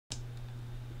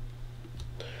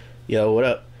Yo, what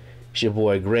up? It's your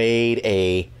boy Grade.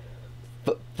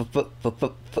 To the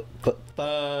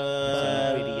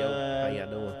video. How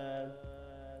y'all doing?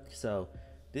 So,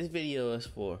 this video is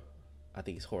for, I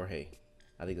think it's Jorge.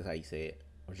 I think that's how you say it,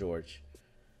 or George.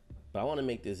 But I want to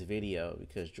make this video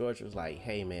because George was like,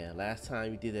 "Hey man, last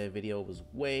time you did that video was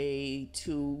way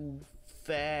too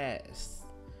fast,"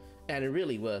 and it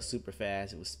really was super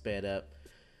fast. It was sped up,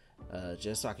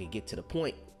 just so I could get to the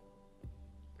point.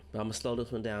 But I'm gonna slow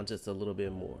this one down just a little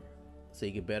bit more so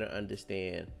you can better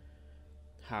understand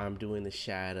how I'm doing the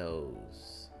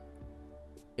shadows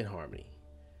in Harmony.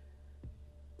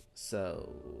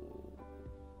 So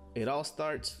it all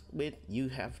starts with you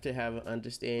have to have an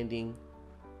understanding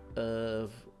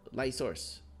of light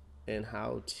source and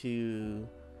how to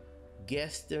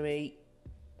guesstimate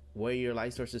where your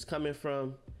light source is coming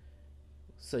from,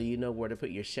 so you know where to put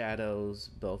your shadows,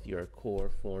 both your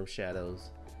core form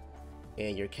shadows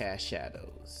and your cast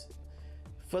shadows.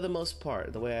 For the most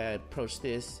part, the way I approach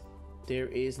this, there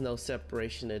is no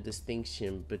separation or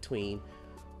distinction between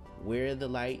where the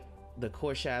light, the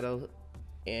core shadow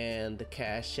and the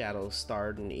cast shadow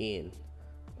start and end,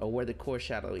 or where the core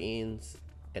shadow ends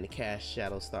and the cast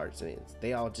shadow starts and ends.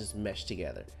 They all just mesh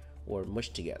together or mush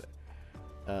together.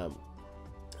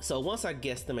 So once I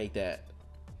guesstimate that,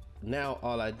 now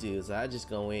all I do is I just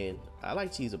go in. I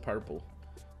like to use a purple.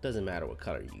 Doesn't matter what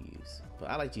color you use, but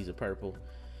I like to use a purple.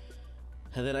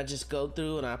 And then I just go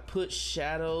through and I put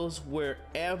shadows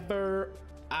wherever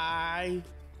I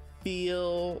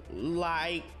feel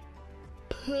like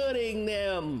putting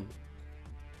them.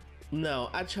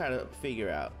 No, I try to figure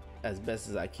out as best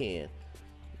as I can,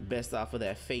 best off of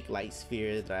that fake light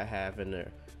sphere that I have in the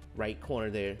right corner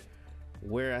there,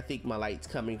 where I think my light's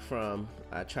coming from.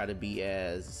 I try to be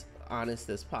as honest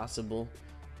as possible.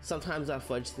 Sometimes I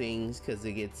fudge things because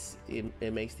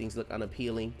it makes things look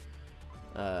unappealing.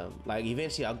 Like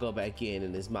eventually I'll go back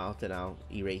in his mouth and I'll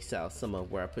erase out some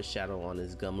of where I put shadow on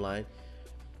his gum line.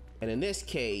 And in this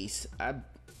case, I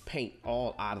paint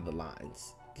all out of the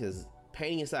lines, because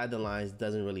painting inside the lines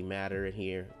doesn't really matter in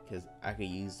here, because I could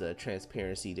use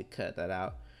transparency to cut that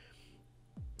out.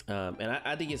 And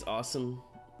I think it's awesome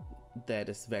that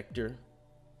it's vector,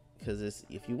 because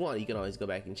if you want, you can always go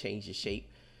back and change the shape.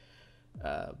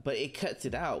 But it cuts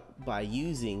it out by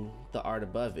using the art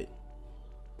above it.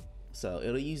 So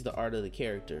it'll use the art of the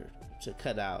character to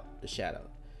cut out the shadow.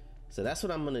 So that's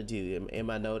what I'm gonna do in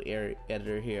my node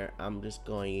editor here. I'm just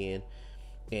going in,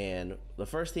 and the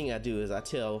first thing I do is I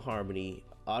tell Harmony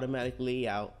automatically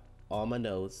out all my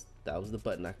nodes. That was the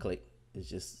button I clicked. Is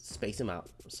just space them out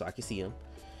so I can see them.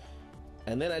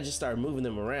 And then I just start moving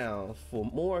them around for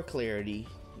more clarity,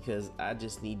 because I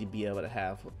just need to be able to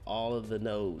have all of the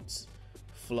nodes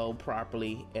flow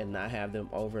properly and not have them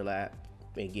overlap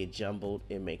and get jumbled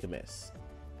and make a mess.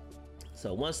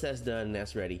 So once that's done and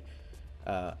that's ready,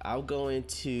 I'll go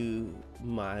into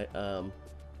my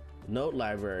node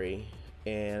library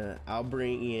and I'll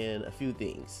bring in a few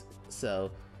things.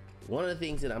 So one of the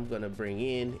things that I'm going to bring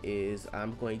in is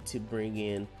I'm going to bring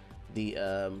in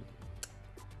the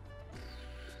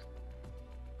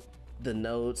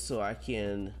nodes so I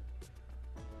can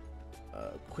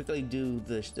quickly do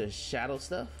the shadow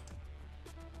stuff.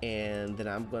 And then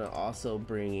I'm gonna also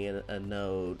bring in a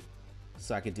node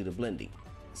so I can do the blending.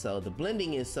 So the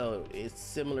blending it's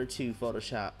similar to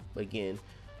Photoshop. Again,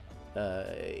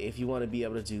 if you want to be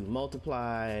able to do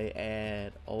multiply,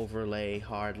 add, overlay,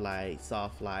 hard light,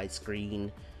 soft light,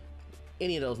 screen,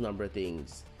 any of those number of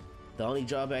things. The only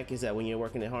drawback is that when you're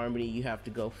working in Harmony, you have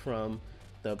to go from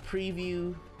the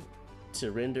preview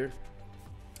to render.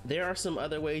 There are some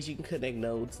other ways you can connect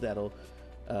nodes that'll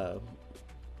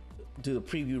do the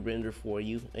preview render for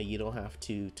you, and you don't have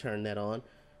to turn that on.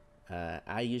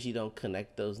 I usually don't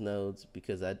connect those nodes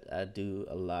because I do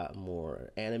a lot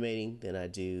more animating than I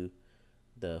do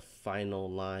the final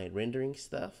line rendering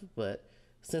stuff. But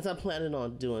since I'm planning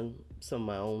on doing some of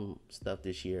my own stuff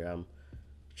this year, I'm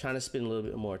trying to spend a little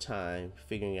bit more time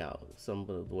figuring out some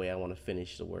of the way I want to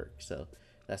finish the work. So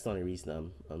that's the only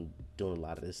reason I'm doing a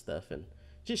lot of this stuff and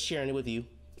just sharing it with you,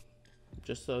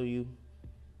 just so you,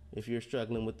 if you're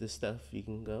struggling with this stuff, you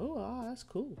can go, oh, that's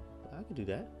cool, I can do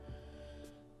that.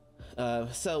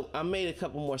 So I made a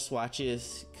couple more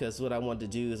swatches because what I wanted to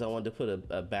do is I wanted to put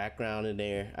a background in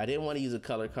there. I didn't want to use a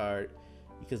color card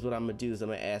because what I'm gonna do is I'm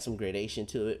gonna add some gradation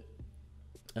to it.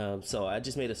 So I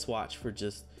just made a swatch for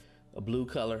just a blue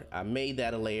color. I made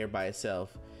that a layer by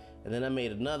itself, and then I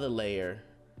made another layer,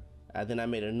 and then I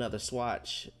made another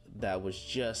swatch that was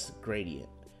just gradient.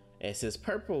 And since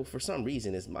purple for some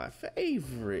reason is my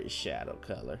favorite shadow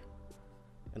color,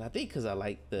 and I think because I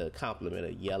like the complement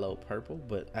of yellow purple,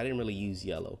 but I didn't really use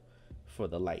yellow. for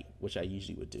the light, which I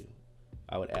usually would do.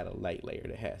 I would add a light layer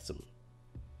that has some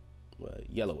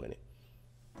yellow in it.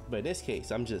 But in this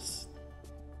case, I'm just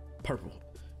purple.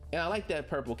 And I like that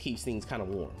purple keeps things kind of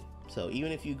warm. So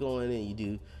even if you go in and you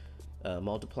do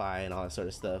multiply and all that sort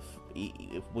of stuff,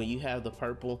 when you have the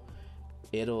purple,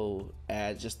 it'll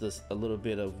add just a little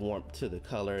bit of warmth to the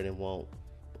color, and it won't,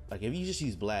 like if you just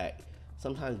use black,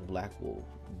 sometimes black will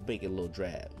make it a little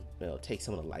drab. It'll take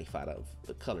some of the life out of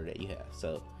the color that you have.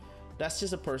 So that's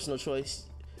just a personal choice.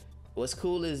 What's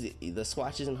cool is the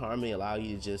swatches in Harmony allow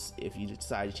you to just, if you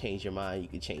decide to change your mind, you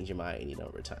can change your mind any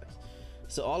number of times.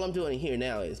 So all I'm doing here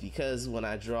now is, because when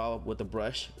I draw with a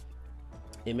brush,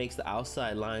 it makes the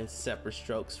outside lines separate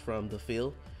strokes from the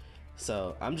fill.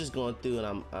 So I'm just going through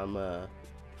and I'm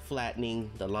flattening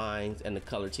the lines and the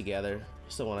color together.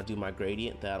 So when I do my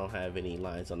gradient, that I don't have any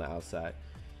lines on the outside.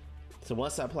 So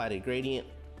once I apply the gradient,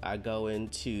 I go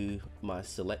into my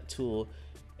select tool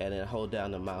and then hold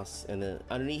down the mouse, and then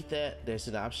underneath that there's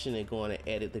an option to go in and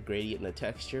edit the gradient and the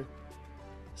texture.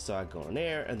 So I go in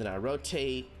there and then I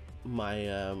rotate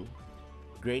my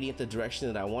gradient the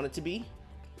direction that I want it to be,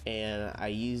 and I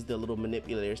use the little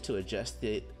manipulators to adjust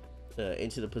it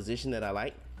into the position that I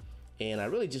like. And I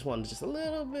really just wanted just a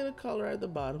little bit of color at the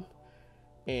bottom,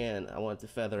 and I wanted to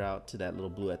feather out to that little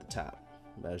blue at the top.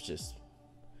 I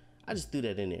just threw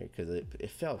that in there because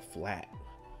it felt flat.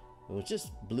 It was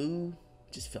just blue,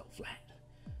 just felt flat.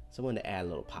 So I wanted to add a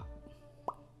little pop.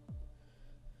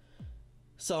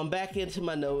 So I'm back into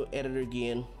my node editor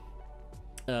again.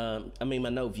 My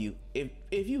node view. If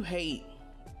you hate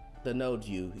the node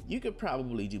view, you could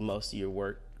probably do most of your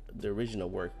work, the original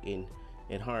work, in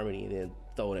Harmony, and then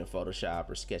throw it in Photoshop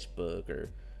or Sketchbook or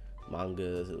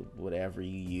mangas or whatever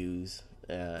you use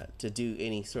to do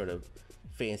any sort of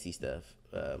fancy stuff.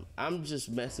 I'm just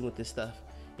messing with this stuff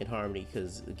in Harmony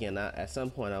because, again, at some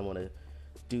point I want to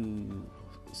do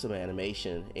some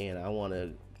animation and I want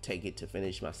to take it to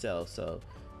finish myself. So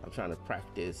I'm trying to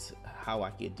practice how I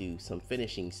could do some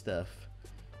finishing stuff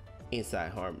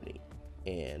inside Harmony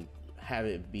and have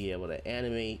it be able to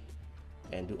animate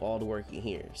and do all the work in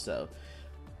here. So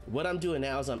what I'm doing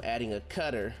now is I'm adding a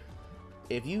cutter.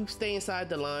 If you stay inside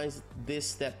the lines, this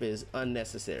step is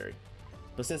unnecessary.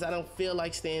 But since I don't feel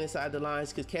like staying inside the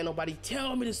lines, because can't nobody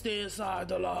tell me to stay inside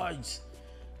the lines,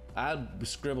 I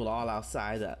scribble all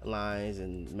outside the lines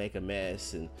and make a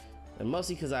mess, and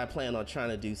mostly because I plan on trying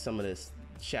to do some of this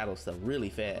shadow stuff really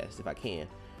fast if I can.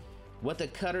 What the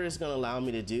cutter is going to allow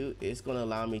me to do is going to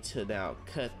allow me to now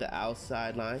cut the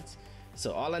outside lines.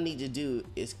 So all I need to do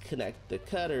is connect the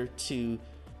cutter to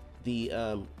the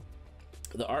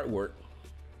artwork.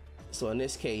 So in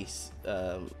this case,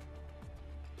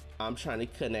 I'm trying to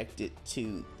connect it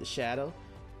to the shadow,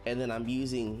 and then I'm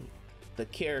using the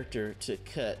character to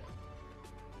cut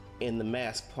in the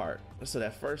mask part. So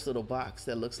that first little box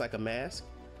that looks like a mask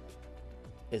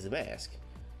is a mask.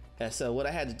 And so what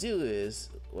I had to do is,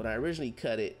 when I originally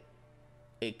cut it,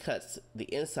 it cuts the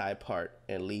inside part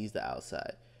and leaves the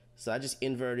outside. So I just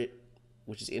invert it,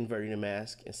 which is inverting the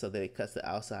mask, and so then it cuts the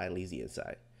outside and leaves the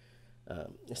inside.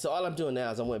 So all I'm doing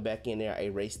now is I went back in there, I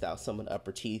erased out some of the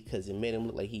upper teeth because it made him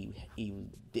look like he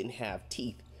didn't have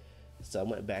teeth. So I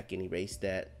went back and erased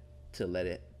that to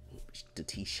let the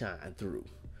teeth shine through,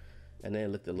 and then it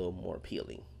looked a little more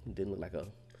appealing. It didn't look like a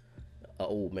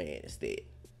old man instead.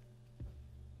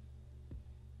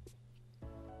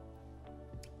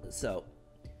 So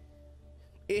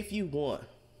if you want,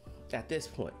 at this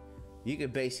point, you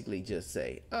could basically just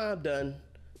say, I'm done,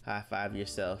 high five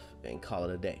yourself, and call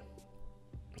it a day.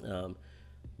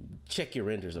 Check your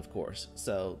renders, of course.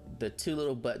 So the two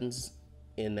little buttons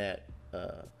in that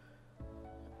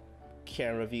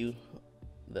camera view,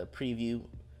 the preview,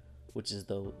 which is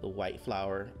the white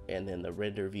flower, and then the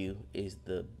render view is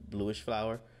the bluish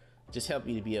flower, just help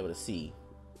you to be able to see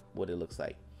what it looks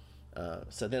like.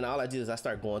 So then all I do is I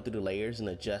start going through the layers and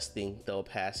adjusting the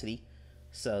opacity,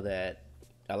 so that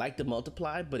I like to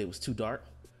multiply, but it was too dark.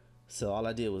 So all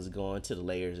I did was go into the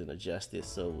layers and adjust it,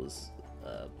 so it was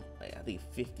I think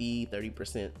 50,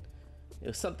 30%. It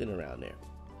was something around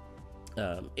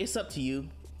there. It's up to you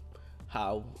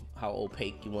how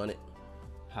opaque you want it,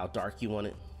 how dark you want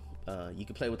it. You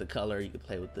can play with the color, you can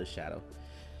play with the shadow.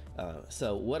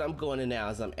 So what I'm going in now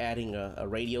is I'm adding a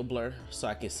radial blur so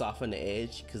I can soften the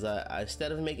edge, because I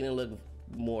instead of making it look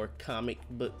more comic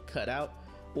book cut out,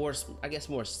 or I guess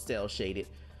more cel shaded,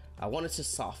 I wanted to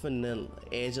soften the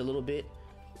edge a little bit.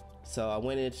 So I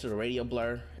went into the radial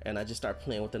blur and I just started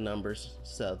playing with the numbers.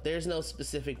 So there's no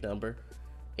specific number.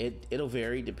 It'll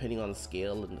vary depending on the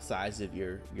scale and the size of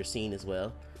your scene as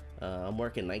well. I'm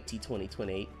working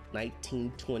 1920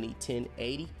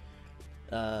 1080.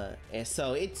 And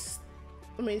so it's,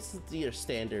 I mean, it's your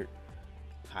standard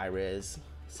high res.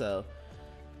 So,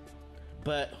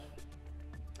 but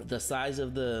the size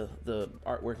of the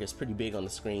artwork is pretty big on the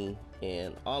screen,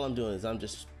 and all I'm doing is I'm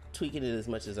just tweaking it as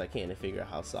much as I can to figure out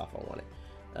how soft I want it.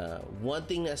 One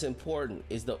thing that's important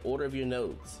is the order of your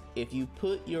nodes. If you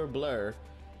put your blur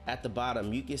at the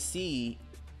bottom, you can see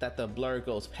that the blur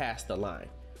goes past the line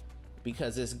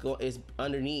because it's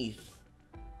underneath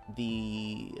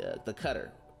the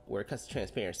cutter where it cuts the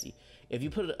transparency. If you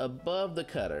put it above the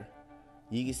cutter,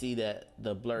 you can see that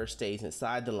the blur stays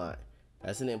inside the line.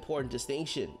 That's an important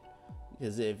distinction,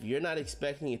 because if you're not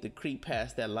expecting it to creep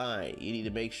past that line, you need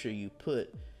to make sure you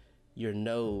put your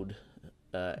node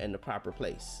in the proper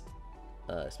place,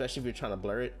 especially if you're trying to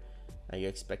blur it and you're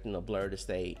expecting the blur to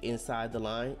stay inside the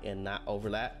line and not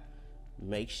overlap.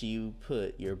 Make sure you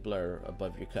put your blur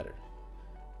above your cutter.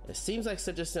 It seems like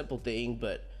such a simple thing,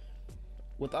 but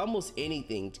with almost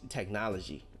anything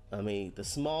technology, I mean, the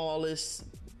smallest,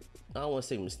 I don't want to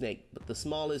say mistake, but the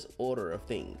smallest order of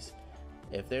things,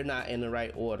 if they're not in the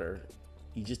right order,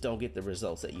 you just don't get the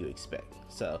results that you expect.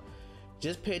 So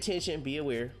just pay attention, be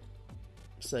aware,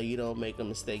 so you don't make a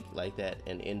mistake like that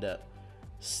and end up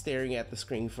staring at the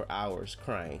screen for hours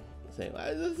crying, saying,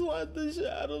 I just want the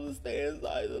shadow to stay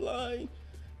inside the line.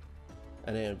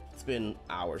 And then spend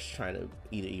hours trying to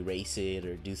either erase it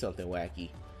or do something wacky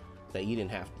that you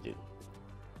didn't have to do.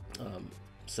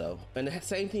 So, and the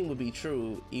same thing would be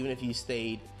true even if you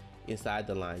stayed inside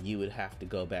the line. You would have to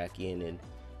go back in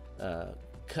and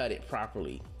cut it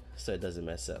properly so it doesn't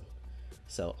mess up.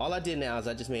 So all I did now is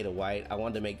I just made it white. I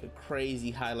wanted to make a crazy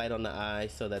highlight on the eye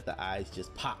so that the eyes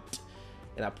just popped.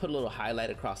 And I put a little highlight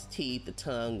across the teeth, the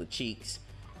tongue, the cheeks.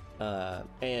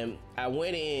 And I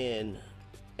went in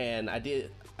and I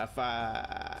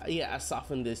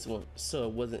softened this one so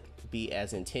it wasn't be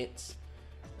as intense.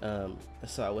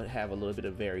 So I would have a little bit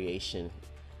of variation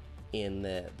in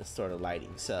the sort of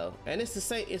lighting. So, and it's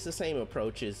the same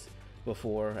approach as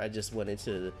before. I just went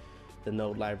into the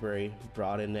node library,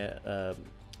 brought in that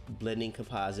blending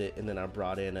composite, and then I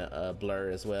brought in a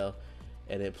blur as well,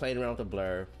 and then played around with the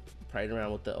blur, played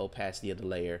around with the opacity of the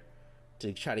layer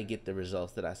to try to get the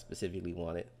results that I specifically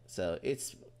wanted. So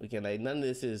it's, again, like, none of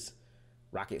this is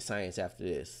rocket science after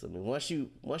this. I mean, once you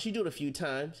do it a few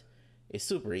times, it's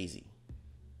super easy.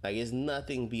 Like, it's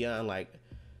nothing beyond like,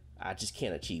 I just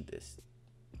can't achieve this.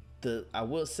 I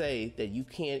will say that you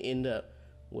can end up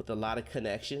with a lot of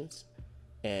connections,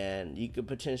 and you could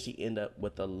potentially end up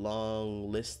with a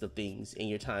long list of things in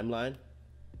your timeline.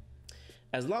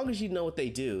 As long as you know what they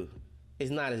do,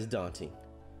 it's not as daunting.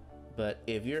 But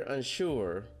if you're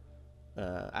unsure,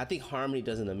 I think Harmony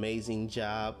does an amazing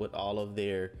job with all of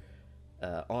their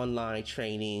online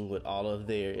training, with all of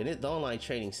their, the online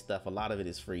training stuff, a lot of it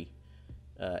is free.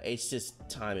 It's just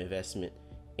time investment.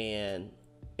 And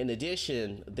in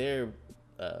addition, their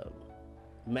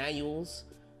manuals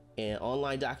and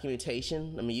online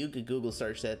documentation, I mean, you could Google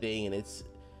search that thing and it's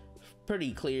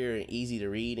pretty clear and easy to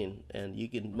read, and you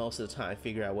can most of the time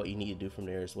figure out what you need to do from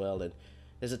there as well. And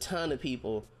there's a ton of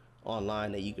people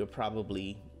online that you could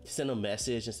probably send a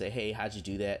message and say, hey, how'd you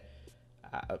do that?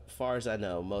 As far as I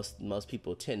know, most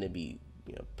people tend to be,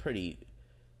 pretty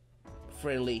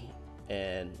friendly,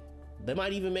 and they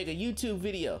might even make a YouTube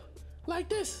video like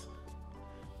this.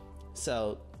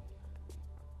 So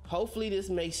hopefully this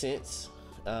makes sense.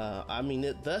 I mean,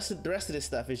 the rest of this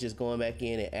stuff is just going back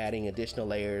in and adding additional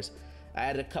layers. I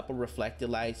added a couple reflected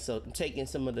lights, so I'm taking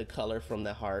some of the color from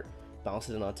the heart,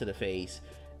 bouncing it onto the face.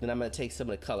 Then I'm gonna take some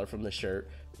of the color from the shirt,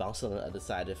 bounce it on the other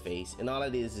side of the face. And all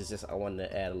it is just, I wanted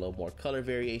to add a little more color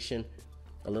variation,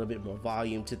 a little bit more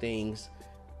volume to things.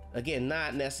 Again,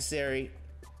 not necessary.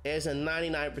 There's a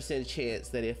 99% chance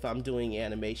that if I'm doing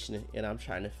animation and I'm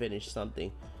trying to finish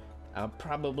something, I'm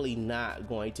probably not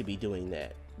going to be doing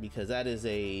that, because that is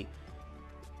a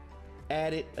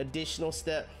added additional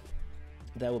step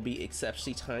that will be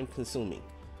exceptionally time consuming.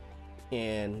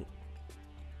 And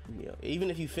even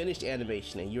if you finished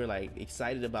animation and you're like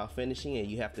excited about finishing and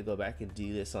you have to go back and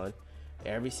do this on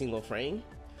every single frame,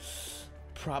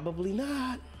 probably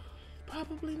not.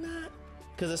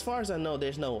 Because as far as I know,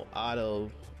 there's no auto.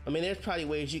 I mean, there's probably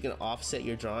ways you can offset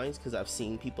your drawings, because I've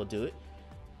seen people do it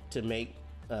to make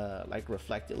like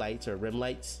reflected lights or rim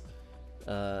lights.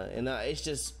 And it's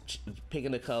just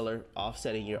picking a color,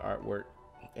 offsetting your artwork,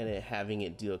 and then having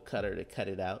it do a cutter to cut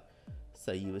it out.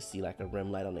 So you would see like a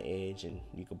rim light on the edge, and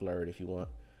you can blur it if you want.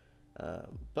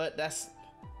 But that's,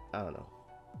 I don't know.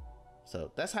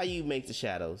 So that's how you make the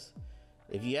shadows.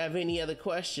 If you have any other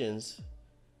questions,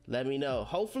 let me know.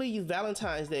 Hopefully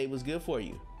Valentine's Day was good for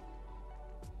you.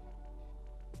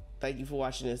 Thank you for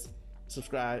watching this.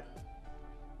 subscribe.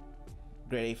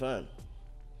 Grady Fun.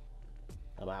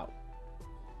 I'm out.